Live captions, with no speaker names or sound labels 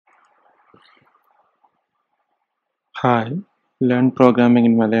Hi, learn programming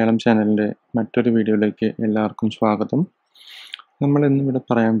in Malayalam ചാനലിൻ്റെ മറ്റൊരു വീഡിയോയിലേക്ക് എല്ലാവർക്കും സ്വാഗതം. നമ്മൾ ഇന്നിവിടെ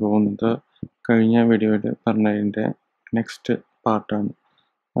പറയാൻ പോകുന്നത് കഴിഞ്ഞ വീഡിയോയിൽ പറഞ്ഞതിൻ്റെ നെക്സ്റ്റ് പാർട്ടാണ്.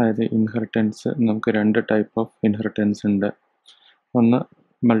 അതായത് ഇൻഹെറിറ്റൻസ്. നമുക്ക് രണ്ട് ടൈപ്പ് ഓഫ് ഇൻഹെറിറ്റൻസ് ഉണ്ട്. ഒന്ന്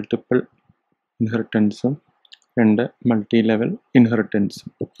മൾട്ടിപ്പിൾ ഇൻഹെറിറ്റൻസും രണ്ട് മൾട്ടി ലെവൽ ഇൻഹെറിറ്റൻസും.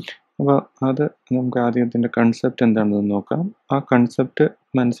 അപ്പോൾ അത് നമുക്ക് ആദ്യം ഇതിൻ്റെ കൺസെപ്റ്റ് എന്താണെന്ന് നോക്കാം. ആ കൺസെപ്റ്റ്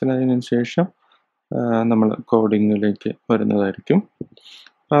മനസ്സിലായതിനു ശേഷം നമ്മൾ കോഡിങ്ങിലേക്ക് വരുന്നതായിരിക്കും.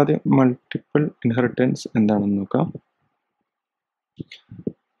 ആദ്യം മൾട്ടിപ്പിൾ ഇൻഹെറിറ്റൻസ് എന്താണെന്ന് നോക്കാം.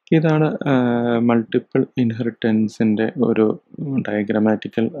 ഇതാണ് മൾട്ടിപ്പിൾ ഇൻഹെറിറ്റൻസിൻ്റെ ഒരു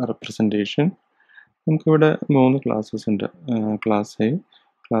ഡയഗ്രമാറ്റിക്കൽ റെപ്രസെൻറ്റേഷൻ. നമുക്കിവിടെ 3 ക്ലാസ്സസ് ഉണ്ട്. Class A,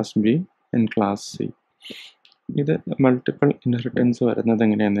 class B and class C. ഇത് മൾട്ടിപ്പിൾ ഇൻഹെറിറ്റൻസ് വരുന്നത്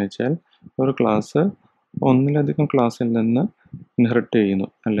എങ്ങനെയാണെന്ന് വെച്ചാൽ, ഒരു ക്ലാസ് ഒന്നിലധികം ക്ലാസ്സിൽ നിന്ന് ഇൻഹെറിറ്റ് ചെയ്യുന്നു,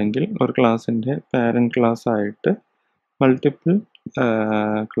 അല്ലെങ്കിൽ ഒരു ക്ലാസ്സിൻ്റെ പാരൻറ്റ് ക്ലാസ് ആയിട്ട് മൾട്ടിപ്പിൾ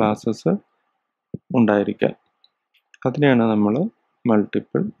ക്ലാസ്സസ് ഉണ്ടായിരിക്കാം. അതിനെയാണ് നമ്മൾ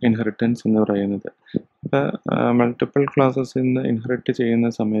മൾട്ടിപ്പിൾ ഇൻഹെറിറ്റൻസ് എന്ന് പറയുന്നത്. അപ്പോൾ മൾട്ടിപ്പിൾ ക്ലാസ്സസിൽ നിന്ന് ഇൻഹെറിറ്റ് ചെയ്യുന്ന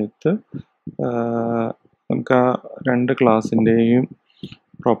സമയത്ത് നമുക്ക് ആ രണ്ട് ക്ലാസ്സിൻ്റെയും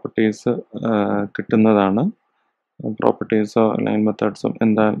പ്രോപ്പർട്ടീസ് കിട്ടുന്നതാണ്. പ്രോപ്പർട്ടീസോ അല്ലെങ്കിൽ മെത്തേഡ്സോ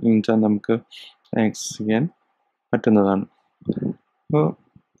എന്താണെന്ന് വെച്ചാൽ നമുക്ക് ആക്സസ് ചെയ്യാൻ പറ്റുന്നതാണ്. അപ്പോൾ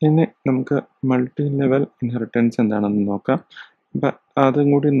ഇനി നമുക്ക് മൾട്ടി ലെവൽ ഇൻഹെറിറ്റൻസ് എന്താണെന്ന് നോക്കാം. അപ്പം അതും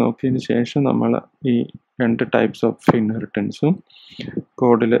കൂടി നോക്കിയതിന് ശേഷം നമ്മൾ ഈ രണ്ട് ടൈപ്സ് ഓഫ് ഇൻഹെറിറ്റൻസും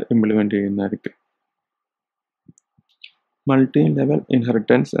കോഡിൽ ഇംപ്ലിമെൻ്റ് ചെയ്യുന്നതായിരിക്കും. മൾട്ടി ലെവൽ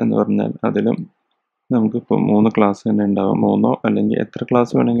ഇൻഹെറിറ്റൻസ് എന്ന് പറഞ്ഞാൽ അതിലും നമുക്കിപ്പോൾ 3 ക്ലാസ് തന്നെ ഉണ്ടാവാം. 3 അല്ലെങ്കിൽ എത്ര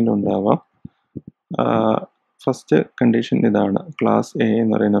ക്ലാസ് വേണമെങ്കിലും ഉണ്ടാവാം. ഫസ്റ്റ് കണ്ടീഷൻ ഇതാണ്: ക്ലാസ് എ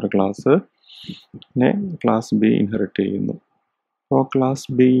എന്ന് പറയുന്ന ഒരു ക്ലാസ്സിനെ ക്ലാസ് ബി ഇൻഹെറിറ്റ് ചെയ്യുന്നു. അപ്പോൾ ക്ലാസ്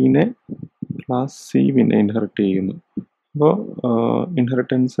ബിനെ ക്ലാസ് സി പിന്നെ ഇൻഹെറിറ്റ് ചെയ്യുന്നു. അപ്പോൾ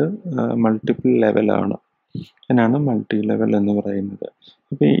ഇൻഹെറിറ്റൻസ് മൾട്ടിപ്പിൾ ലെവലാണ്. അതിനാണ് മൾട്ടി ലെവൽ എന്ന് പറയുന്നത്.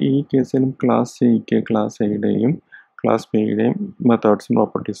 അപ്പോൾ ഈ കേസിലും ക്ലാസ് സിക്ക് ക്ലാസ് എയുടെയും ക്ലാസ് ബിയുടെയും മെത്തേഡ്സും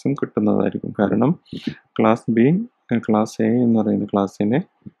പ്രോപ്പർട്ടീസും കിട്ടുന്നതായിരിക്കും. കാരണം ക്ലാസ് ബി ക്ലാസ് എ എന്ന് പറയുന്ന ക്ലാസ്സിനെ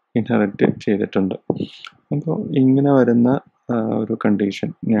ഇൻഹെറിറ്റ് ചെയ്തിട്ടുണ്ട്. അപ്പോൾ ഇങ്ങനെ വരുന്ന ഒരു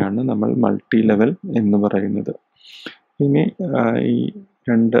കണ്ടീഷനെയാണ് നമ്മൾ മൾട്ടി ലെവൽ എന്ന് പറയുന്നത്. ഇനി ഈ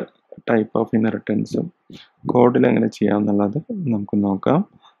രണ്ട് ടൈപ്പ് ഓഫ് ഇൻഹെറിറ്റൻസും കോഡിൽ എങ്ങനെ ചെയ്യാമെന്നുള്ളത് നമുക്ക് നോക്കാം.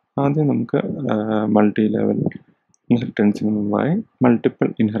 ആദ്യം നമുക്ക് മൾട്ടി ലെവൽ ഇൻഹെറിറ്റൻസിന് മുമ്പായി മൾട്ടിപ്പിൾ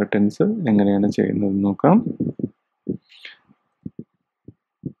ഇൻഹെറിറ്റൻസ് എങ്ങനെയാണ് ചെയ്യുന്നതെന്ന് നോക്കാം.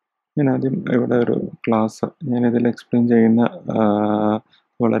 ഞാൻ ആദ്യം ഇവിടെ ഒരു ക്ലാസ് ഞാനിതിൽ എക്സ്പ്ലെയിൻ ചെയ്യുന്ന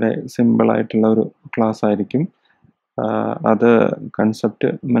വളരെ സിമ്പിളായിട്ടുള്ള ഒരു ക്ലാസ് ആയിരിക്കും. അത് കൺസെപ്റ്റ്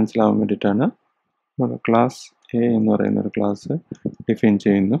മനസ്സിലാവാൻ വേണ്ടിയിട്ടാണ്. ക്ലാസ് എ എന്ന് പറയുന്ന ഒരു ക്ലാസ് ഡിഫൈൻ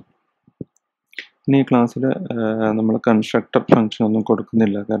ചെയ്യുന്നു. ഇനി ഈ ക്ലാസ്സിൽ നമ്മൾ കൺസ്ട്രക്ടർ ഫംഗ്ഷൻ ഒന്നും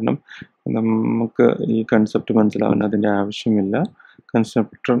കൊടുക്കുന്നില്ല. കാരണം നമുക്ക് ഈ കൺസെപ്റ്റ് മനസ്സിലാവാൻ അതിൻ്റെ ആവശ്യമില്ല.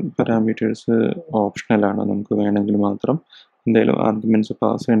 കൺസ്ട്രക്ടർ പാരാമീറ്റേഴ്സ് ഓപ്ഷണലാണ്. നമുക്ക് വേണമെങ്കിൽ മാത്രം എന്തെങ്കിലും ആർഗ്യുമെൻറ്റ്സ്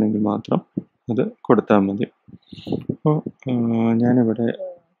പാസ് ചെയ്യണമെങ്കിൽ മാത്രം അത് കൊടുത്താൽ മതി. അപ്പോൾ ഞാനിവിടെ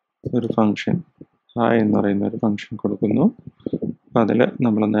ഒരു ഫംഗ്ഷൻ ഹായ് എന്ന് പറയുന്ന ഒരു ഫംഗ്ഷൻ കൊടുക്കുന്നു. അപ്പോൾ അതിൽ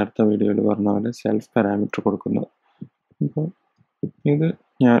നമ്മൾ നേരത്തെ വീഡിയോയിൽ പറഞ്ഞ പോലെ സെൽഫ് പാരാമീറ്റർ കൊടുക്കുന്നു. അപ്പോൾ ഇത്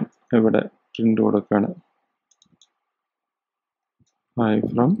ഞാൻ ഇവിടെ പ്രിൻ്റ് കൊടുക്കുകയാണ്: ഹായ്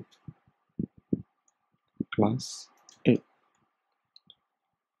ഫ്രം ക്ലാസ് എ.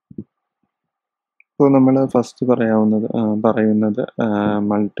 ഇപ്പോൾ നമ്മൾ ഫസ്റ്റ് പറയുന്നത്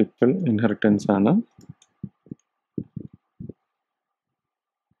മൾട്ടിപ്പിൾ ഇൻഹെറിറ്റൻസ് ആണ്.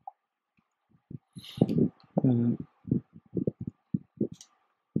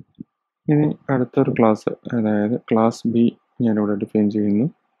 ഇനി അടുത്തൊരു ക്ലാസ്, അതായത് ക്ലാസ് ബി ഞാനിവിടെ ഡിഫൈൻ ചെയ്യുന്നു.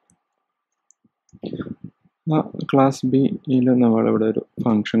 ആ ക്ലാസ് ബിയിൽ നമ്മളിവിടെ ഒരു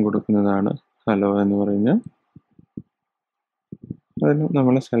ഫംഗ്ഷൻ കൊടുക്കുന്നതാണ് ഹലോ എന്ന് പറയുന്നത്. അതിന്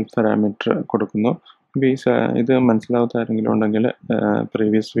നമ്മൾ സെൽഫ് പാരാമീറ്റർ കൊടുക്കുന്നു. ഇത് മനസ്സിലാവാത്ത ആരെങ്കിലും ഉണ്ടെങ്കിൽ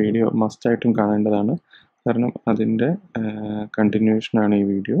പ്രീവിയസ് വീഡിയോ മസ്റ്റായിട്ടും കാണേണ്ടതാണ്. കാരണം അതിൻ്റെ കണ്ടിന്യൂഷനാണ് ഈ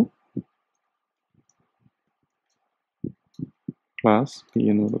വീഡിയോ. ക്ലാസ് ബി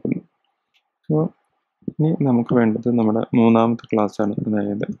എന്ന് കൊടുക്കുന്നു. അപ്പോൾ ഇനി നമുക്ക് വേണ്ടത് നമ്മുടെ മൂന്നാമത്തെ ക്ലാസ്സാണ്,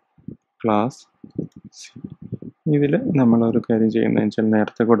 അതായത് ക്ലാസ് സി. ഇതിൽ നമ്മളൊരു കാര്യം ചെയ്യുന്നതെന്ന് വെച്ചാൽ,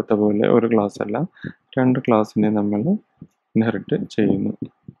 നേരത്തെ കൊടുത്ത പോലെ ഒരു ക്ലാസ് അല്ല, രണ്ട് ക്ലാസ്സിനെ നമ്മൾ ഇൻഹെറിറ്റ് ചെയ്യുന്നു.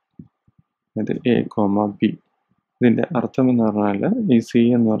 അതായത് എ കോമ ബി. ഇതിൻ്റെ അർത്ഥം എന്ന് പറഞ്ഞാൽ ഈ സി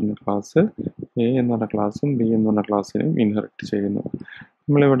എന്ന് പറഞ്ഞ ക്ലാസ് എ എന്ന് പറഞ്ഞ ക്ലാസ്സും ബി എന്ന് പറഞ്ഞ ക്ലാസ്സിനെയും ഇൻഹെറിറ്റ് ചെയ്യുന്നു.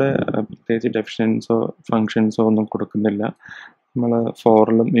 നമ്മളിവിടെ പ്രത്യേകിച്ച് ഡെഫിനിഷൻസോ ഫങ്ഷൻസോ ഒന്നും കൊടുക്കുന്നില്ല. നമ്മൾ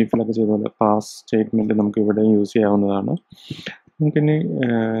ഫോറിലും ഈഫിലൊക്കെ ചെയ്ത പോലെ പാസ് സ്റ്റേറ്റ്മെൻറ്റ് നമുക്ക് ഇവിടെ യൂസ് ചെയ്യാവുന്നതാണ്. നമുക്കിനി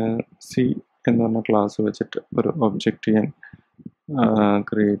സി എന്ന് പറഞ്ഞ ക്ലാസ് വെച്ചിട്ട് ഒരു ഒബ്ജക്റ്റ് ഞാൻ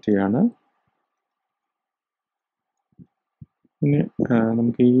ക്രിയേറ്റ് ചെയ്യാണ്. ഇനി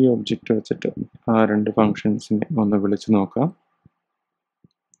നമുക്ക് ഈ ഒബ്ജക്റ്റ് വെച്ചിട്ട് ആ 2 ഫങ്ഷൻസിനെ ഒന്ന് വിളിച്ച് നോക്കാം.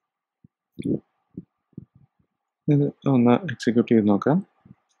 ഇത് ഒന്ന് എക്സിക്യൂട്ട് ചെയ്ത് നോക്കാം.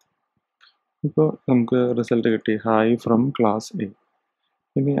 ഇപ്പോൾ നമുക്ക് റിസൾട്ട് കിട്ടി, ഹായ് ഫ്രം ക്ലാസ് എ.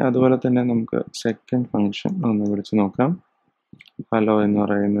 ഇനി അതുപോലെ തന്നെ നമുക്ക് സെക്കൻഡ് ഫങ്ഷൻ ഒന്ന് വിളിച്ച് നോക്കാം. ഹലോ എന്ന്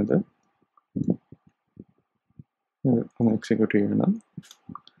പറയുന്നത് ഒന്ന് എക്സിക്യൂട്ട് ചെയ്യണം.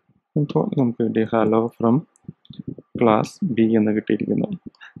 ഇപ്പോൾ നമുക്ക് കിട്ടി ഹലോ ഫ്രം ക്ലാസ് ബി എന്ന് കിട്ടിയിരിക്കുന്നു.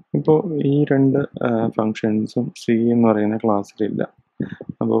 ഇപ്പോൾ ഈ 2 ഫങ്ഷൻസും സി എന്ന് പറയുന്ന ക്ലാസ്സിലില്ല.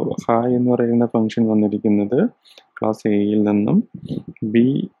 അപ്പോൾ ഹായ് എന്ന് പറയുന്ന ഫങ്ഷൻ വന്നിരിക്കുന്നത് ക്ലാസ് എയിൽ നിന്നും ബി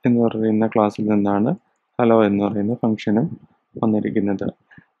എന്ന് പറയുന്ന ക്ലാസ്സിൽ നിന്നാണ് ഹലോ എന്ന് പറയുന്ന ഫങ്ഷനും വന്നിരിക്കുന്നത്.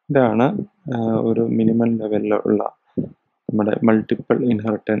 ഇതാണ് ഒരു മിനിമം ലെവലിലുള്ള നമ്മുടെ മൾട്ടിപ്പിൾ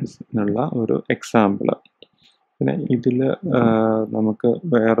ഇൻഹെറിറ്റൻസിനുള്ള ഒരു എക്സാമ്പിൾ. പിന്നെ ഇതിൽ നമുക്ക്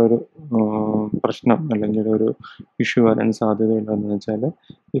വേറൊരു പ്രശ്നം അല്ലെങ്കിൽ ഒരു ഇഷ്യൂ വരാൻ സാധ്യതയുള്ളതെന്ന് വെച്ചാൽ,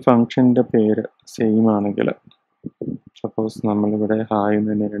 ഈ ഫങ്ഷൻ്റെ പേര് സെയിം ആണെങ്കിൽ, സപ്പോസ് നമ്മളിവിടെ ഹായ്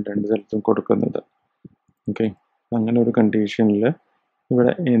എന്ന് തന്നെയാണ് 2 സ്ഥലത്തും കൊടുക്കുന്നത്. ഓക്കെ, അങ്ങനെ ഒരു കണ്ടീഷനിൽ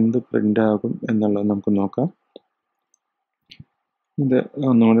ഇവിടെ എന്ത് പ്രിൻ്റ് ആകും എന്നുള്ളത് നമുക്ക് നോക്കാം. ഇത്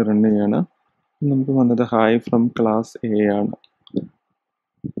ഒന്നുകൂടി റൺ ചെയ്യാണ്. നമുക്ക് വന്നത് ഹായ് ഫ്രം ക്ലാസ് എ ആണ്.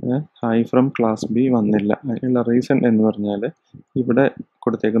 ഹായ് ഫ്രം ക്ലാസ് ബി വന്നില്ല. അതിനുള്ള റീസൺ എന്ന് പറഞ്ഞാൽ, ഇവിടെ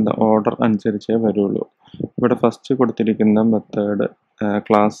കൊടുത്തേക്കുന്ന ഓർഡർ അനുസരിച്ചേ വരുള്ളൂ. ഇവിടെ ഫസ്റ്റ് കൊടുത്തിരിക്കുന്ന മെത്തേഡ്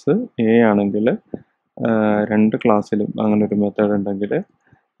ക്ലാസ് എ ആണെങ്കിൽ 2 ക്ലാസ്സിലും അങ്ങനെ ഒരു മെത്തേഡ് ഉണ്ടെങ്കിൽ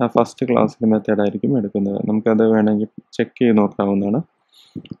ആ ഫസ്റ്റ് ക്ലാസ്സിലെ മെത്തേഡായിരിക്കും എടുക്കുന്നത്. നമുക്കത് വേണമെങ്കിൽ ചെക്ക് ചെയ്ത് നോക്കാവുന്നതാണ്.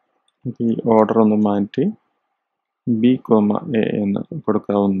 ഈ ഓർഡർ ഒന്ന് മാറ്റി ബി കോമ എ എന്ന്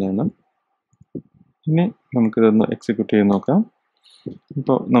കൊടുക്കാവുന്നതാണ്. ഇനി നമുക്കിതൊന്ന് എക്സിക്യൂട്ട് ചെയ്ത് നോക്കാം.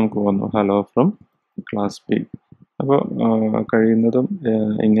 ഇപ്പോൾ നമുക്ക് വന്നു ഹലോ ഫ്രം ക്ലാസ് ബി. അപ്പോൾ കഴിയുന്നതും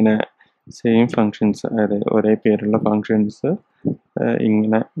ഇങ്ങനെ സെയിം ഫങ്ഷൻസ്, അതായത് ഒരേ പേരുള്ള ഫങ്ഷൻസ്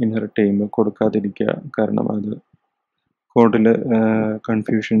ഇങ്ങനെ ഇൻഹെറിറ്റ് ചെയ്യുമ്പോൾ കൊടുക്കാതിരിക്കുക. കാരണം അത് കോഡിൽ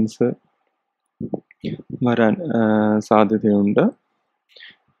കൺഫ്യൂഷൻസ് വരാൻ സാധ്യതയുണ്ട്.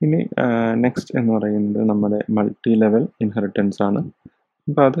 ഇനി നെക്സ്റ്റ് എന്ന് പറയുന്നത് നമ്മുടെ മൾട്ടി ലെവൽ ഇൻഹെറിറ്റൻസ് ആണ്.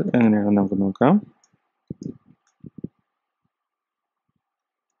 അപ്പോൾ അത് എങ്ങനെയാണെന്ന് നമുക്ക് നോക്കാം.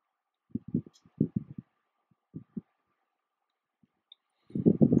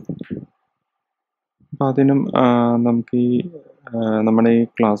 അപ്പോൾ അതിനും നമുക്ക് ഈ നമ്മുടെ ഈ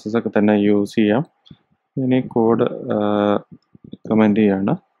ക്ലാസ്സസ് ഒക്കെ തന്നെ യൂസ് ചെയ്യാം. ഇനി കോഡ് കമൻറ്റ്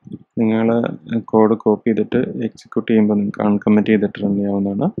ചെയ്യാണ്. നിങ്ങൾ കോഡ് കോപ്പി ചെയ്തിട്ട് എക്സിക്യൂട്ട് ചെയ്യുമ്പോൾ നിങ്ങൾക്ക് അൺകമൻറ്റ് ചെയ്തിട്ട് റൺ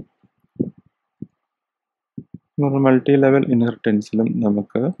ചെയ്യാവുന്നതാണ്. മൾട്ടി ലെവൽ ഇൻഹെറിറ്റൻസിലും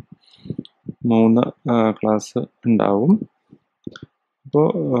നമുക്ക് 3 ക്ലാസ് ഉണ്ടാവും. അപ്പോൾ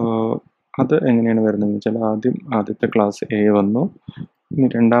അത് എങ്ങനെയാണ് വരുന്നതെന്ന് വെച്ചാൽ, ആദ്യത്തെ ക്ലാസ് എ വന്നു. ഇനി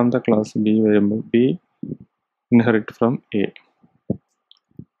രണ്ടാമത്തെ ക്ലാസ് ബി വരുമ്പോൾ ബി ഇൻഹെറിറ്റ് ഫ്രം എ.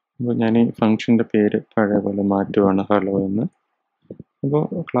 അപ്പോൾ ഞാൻ ഈ ഫങ്ഷൻ്റെ പേര് പഴയ പോലെ മാറ്റുവാണ് ഹലോ എന്ന്. അപ്പോൾ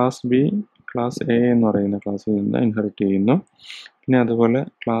ക്ലാസ് ബി ക്ലാസ് എ എന്ന് പറയുന്ന ക്ലാസ്സിൽ നിന്ന് ഇൻഹെറിറ്റ് ചെയ്യുന്നു. പിന്നെ അതുപോലെ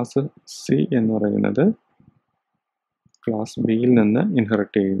ക്ലാസ് സി എന്ന് പറയുന്നത് ക്ലാസ് ബിയിൽ നിന്ന്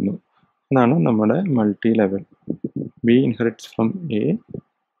ഇൻഹെറിറ്റ് ചെയ്യുന്നു. അതാണ് നമ്മുടെ multi level. B inherits from A,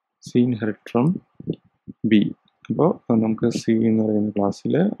 C inherit from B. അപ്പോൾ നമുക്ക് സി എന്ന് പറയുന്ന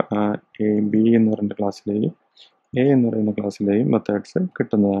ക്ലാസ്സിൽ എ, ബി എന്ന് പറയുന്ന ക്ലാസ്സിലെയും എ എന്ന് പറയുന്ന ക്ലാസ്സിലെയും മെത്തേഡ്സ്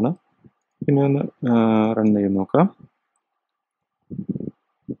കിട്ടുന്നതാണ്. പിന്നെ ഒന്ന് റൺ ചെയ്ത് നോക്കാം.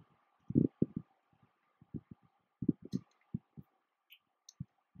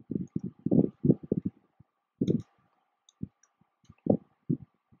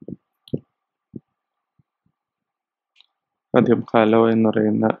 ആദ്യം ഹലോ എന്ന്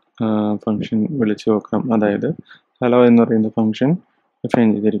പറയുന്ന ഫംഗ്ഷൻ വിളിച്ചു നോക്കാം. അതായത് ഹലോ എന്ന് പറയുന്ന ഫംഗ്ഷൻ ഡിഫൈൻ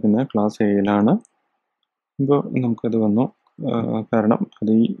ചെയ്തിരിക്കുന്ന ക്ലാസ് എയിലാണ്. ഇപ്പോൾ നമുക്കത് വന്നു. കാരണം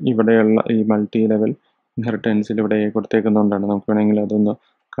അത് ഇവിടെയുള്ള ഈ മൾട്ടി ലെവൽ ഇൻഹെറിറ്റൻസിൽ ഇവിടെ കൊടുത്തേക്കുന്നതുകൊണ്ടാണ്. നമുക്ക് വേണമെങ്കിൽ അതൊന്ന്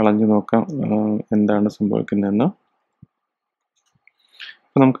കളഞ്ഞു നോക്കാം എന്താണ് സംഭവിക്കുന്നതെന്ന്.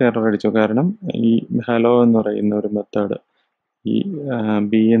 അപ്പോൾ നമുക്ക് എറർ അടിച്ചു. കാരണം ഈ ഹലോ എന്ന് പറയുന്ന ഒരു മെത്തേഡ് ഈ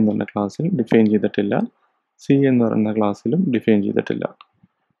ബി എന്നുള്ള ക്ലാസ്സിൽ ഡിഫൈൻ ചെയ്തിട്ടില്ല, സി എന്ന് പറയുന്ന ക്ലാസ്സിലും ഡിഫൈൻ ചെയ്തിട്ടില്ല.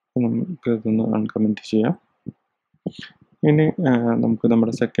 നമുക്ക് ഇതൊന്ന് അൺകമൻറ്റ് ചെയ്യാം. ഇനി നമുക്ക്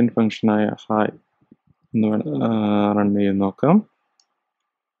നമ്മുടെ സെക്കൻഡ് ഫംഗ്ഷനായ ഹായ് എന്ന് റൺ ചെയ്ത് നോക്കാം.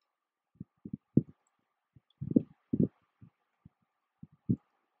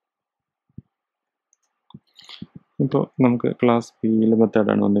 ഇപ്പോൾ നമുക്ക് ക്ലാസ് ബിയിലെ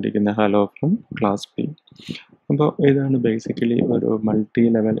മെത്തേഡാണ് വന്നിരിക്കുന്നത്, ഹലോ ഫ്രം ക്ലാസ് ബി. അപ്പോൾ ഇതാണ് ബേസിക്കലി ഒരു മൾട്ടി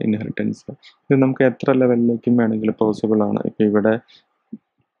ലെവൽ ഇൻഹെറിറ്റൻസ്. ഇത് നമുക്ക് എത്ര ലെവലിലേക്കും വേണമെങ്കിൽ പോസിബിൾ ആണ്. ഇപ്പോൾ ഇവിടെ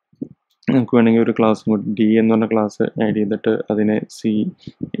നമുക്ക് വേണമെങ്കിൽ ഒരു ക്ലാസ് ഡി എന്ന് പറഞ്ഞ ക്ലാസ് ആഡ് ചെയ്തിട്ട് അതിനെ സി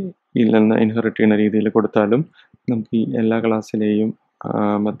യിൽ നിന്ന് ഇൻഹെറിറ്റ് ചെയ്യുന്ന രീതിയിൽ കൊടുത്താലും നമുക്ക് ഈ എല്ലാ ക്ലാസ്സിലെയും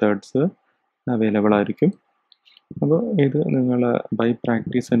മെത്തേഡ്സ് അവൈലബിൾ ആയിരിക്കും. അപ്പോൾ ഇത് നിങ്ങൾ ബൈ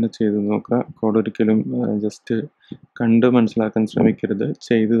പ്രാക്ടീസ് തന്നെ ചെയ്ത് നോക്കുക. കോഡ് ഒരിക്കലും ജസ്റ്റ് കണ്ട് മനസ്സിലാക്കാൻ ശ്രമിക്കരുത്,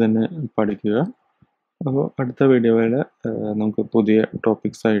 ചെയ്ത് തന്നെ പഠിക്കുക. അപ്പോൾ അടുത്ത വീഡിയോയിൽ നമുക്ക് പുതിയ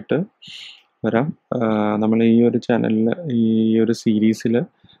ടോപ്പിക്സ് ആയിട്ട് വരാം. നമ്മൾ ഈ ഒരു ചാനലിൽ ഈ ഒരു സീരീസിൽ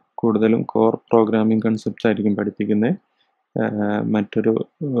കൂടുതലും കോർ പ്രോഗ്രാമിംഗ് കൺസെപ്റ്റ്സ് ആയിരിക്കും പഠിപ്പിക്കുന്നത്. മറ്റൊരു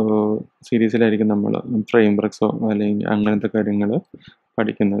സീരീസിലായിരിക്കും നമ്മൾ ഫ്രെയിം വർക്ക്സോ അല്ലെങ്കിൽ അങ്ങനത്തെ കാര്യങ്ങൾ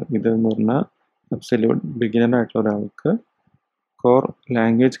പഠിക്കുന്നത്. ഇതെന്ന് പറഞ്ഞാൽ അബ്സല്യൂട്ട് ബിഗിനർ ആയിട്ടുള്ള ഒരാൾക്ക് കോർ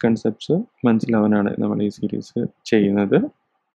ലാംഗ്വേജ് കൺസെപ്റ്റ്സ് മനസ്സിലാവാനാണ് നമ്മൾ ഈ സീരീസ് ചെയ്യുന്നത്.